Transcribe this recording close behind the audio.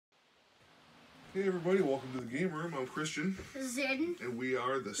Hey everybody, welcome to the Game Room. I'm Christian. Zayden. And we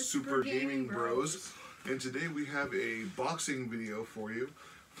are the Super Gaming Bros. And today we have a boxing video for you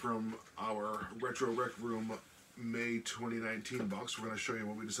from our Retro Rec Room May 2019 box. We're going to show you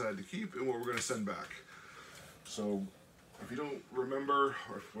what we decided to keep and what we're going to send back. So, if you don't remember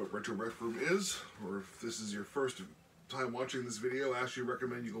what Retro Rec Room is, or if this is your first time watching this video, I actually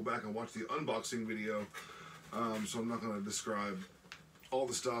recommend you go back and watch the unboxing video. So I'm not going to describe all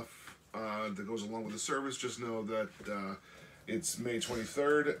the stuff that goes along with the service. Just know that it's May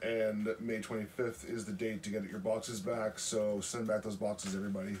 23rd and May 25th is the date to get your boxes back. So send back those boxes,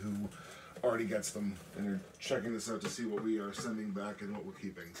 everybody who already gets them, and you're checking this out to see what we are sending back and what we're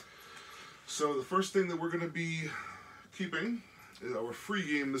keeping. So the first thing that we're going to be keeping is our free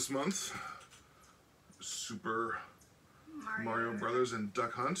game this month, Super Mario Brothers and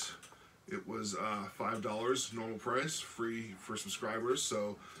Duck Hunt. It was $5 normal price, free for subscribers,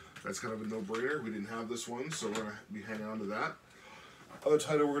 so that's kind of a no-brainer. We didn't have this one, so we're going to be hanging on to that. Other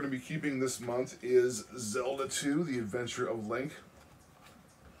title we're going to be keeping this month is Zelda 2, The Adventure of Link.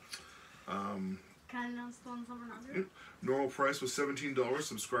 Can I announce the ones that we're not doing? Normal price was $17,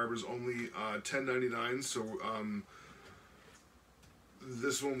 subscribers only $10.99, so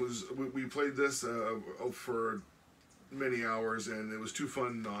this one was, we played this for many hours, and it was too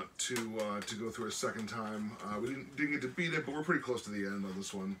fun not to go through a second time. We didn't get to beat it, but we're pretty close to the end of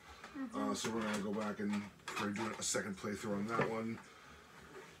this one. So we're going to go back and probably do a second playthrough on that one.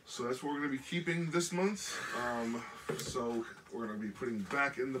 So that's what we're going to be keeping this month. So we're going to be putting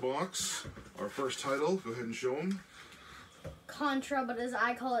back in the box our first title. Go ahead and show them. Contra, but as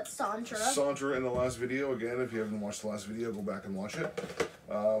I call it, Santra. Santra in the last video. Again, if you haven't watched the last video, go back and watch it.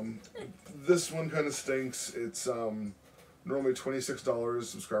 This one kind of stinks. It's normally $26,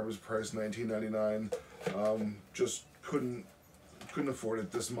 subscribers price $19.99. Just couldn't afford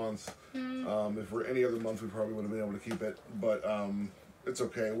it this month. If we're any other month, we probably would have been able to keep it, but it's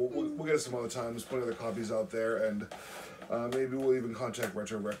okay. We'll get it some other time. There's plenty of other copies out there, and maybe we'll even contact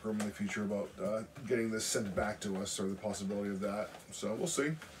Retro Rec Room in the future about getting this sent back to us, or the possibility of that. So we'll see.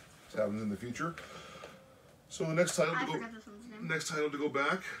 It happens in the future. So the next title to go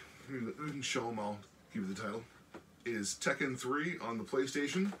back, we can show them. I'll give you the title. Is Tekken 3 on the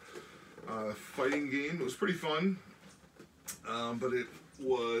PlayStation. Fighting game. It was pretty fun, but it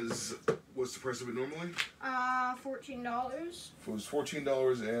was, what's the price of it normally? $14. It was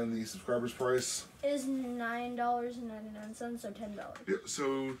 $14, and the subscriber's price is $9.99, so $10. Yeah,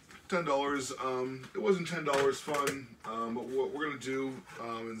 so $10. It wasn't $10 fun, but what we're gonna do,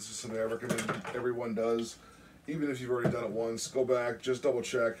 and this is something I recommend everyone does, even if you've already done it once, go back, just double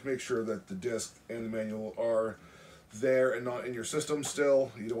check, make sure that the disc and the manual are there and not in your system still.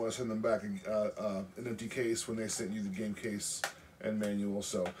 You don't want to send them back an empty case when they sent you the game case and manual.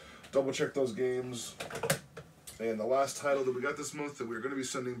 So double check those games. And the last title that we got this month that we're going to be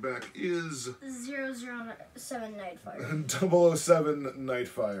sending back is 007 Nightfire. 007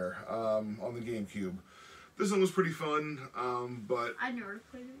 Nightfire on the GameCube. This one was pretty fun, but I've never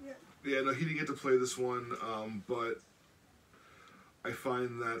played it yet. Yeah, no, he didn't get to play this one, but I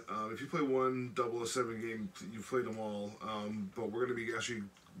find that if you play one 007 game, you've played them all. But we're going to be actually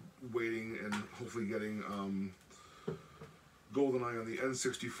waiting and hopefully getting GoldenEye on the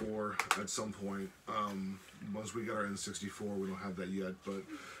N64 at some point. Once we get our N64, we don't have that yet. But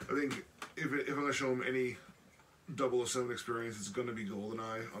I think if I'm going to show them any 007 experience, it's going to be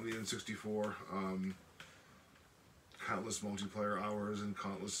GoldenEye on the N64. Countless multiplayer hours and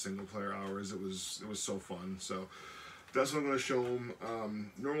countless single player hours. It was so fun. So that's what I'm going to show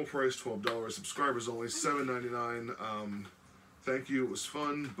them. Normal price $12. Subscribers only $7.99. Thank you. It was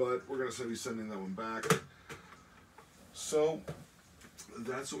fun, but we're going to be sending that one back. So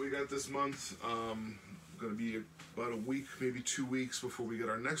that's what we got this month. Going to be about a week, maybe 2 weeks before we get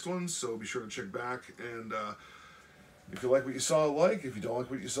our next one. So be sure to check back, and if you like what you saw, like. If you don't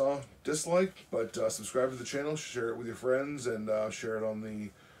like what you saw, dislike. But subscribe to the channel, share it with your friends, and share it on the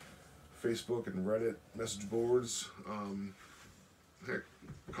Facebook and Reddit message boards. Heck,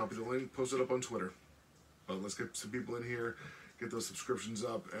 copy the link, post it up on Twitter. But let's get some people in here, get those subscriptions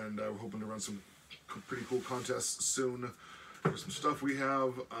up, and we're hoping to run some pretty cool contests soon. There's some stuff we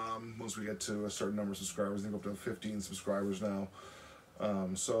have. Once we get to a certain number of subscribers, I think we're up to 15 subscribers now.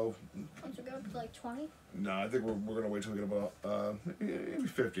 So Once we go up to like 20? No, I think we're going to wait till we get about maybe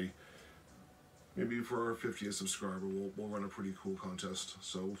 50. Maybe for our 50th subscriber, we'll run a pretty cool contest.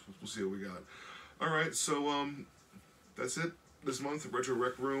 So we'll see what we got. All right, so that's it this month. Retro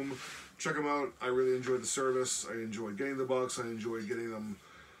Rec Room. Check them out. I really enjoyed the service. I enjoyed getting the box. I enjoyed getting them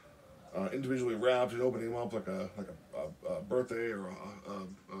individually wrapped and opening them up like a birthday or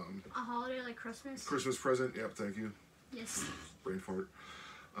a holiday like Christmas. Christmas present. Yep, thank you. Yes. Brain fart.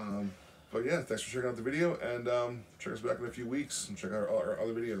 But yeah, thanks for checking out the video, and check us back in a few weeks and check out our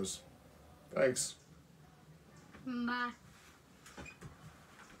other videos. Thanks. Bye.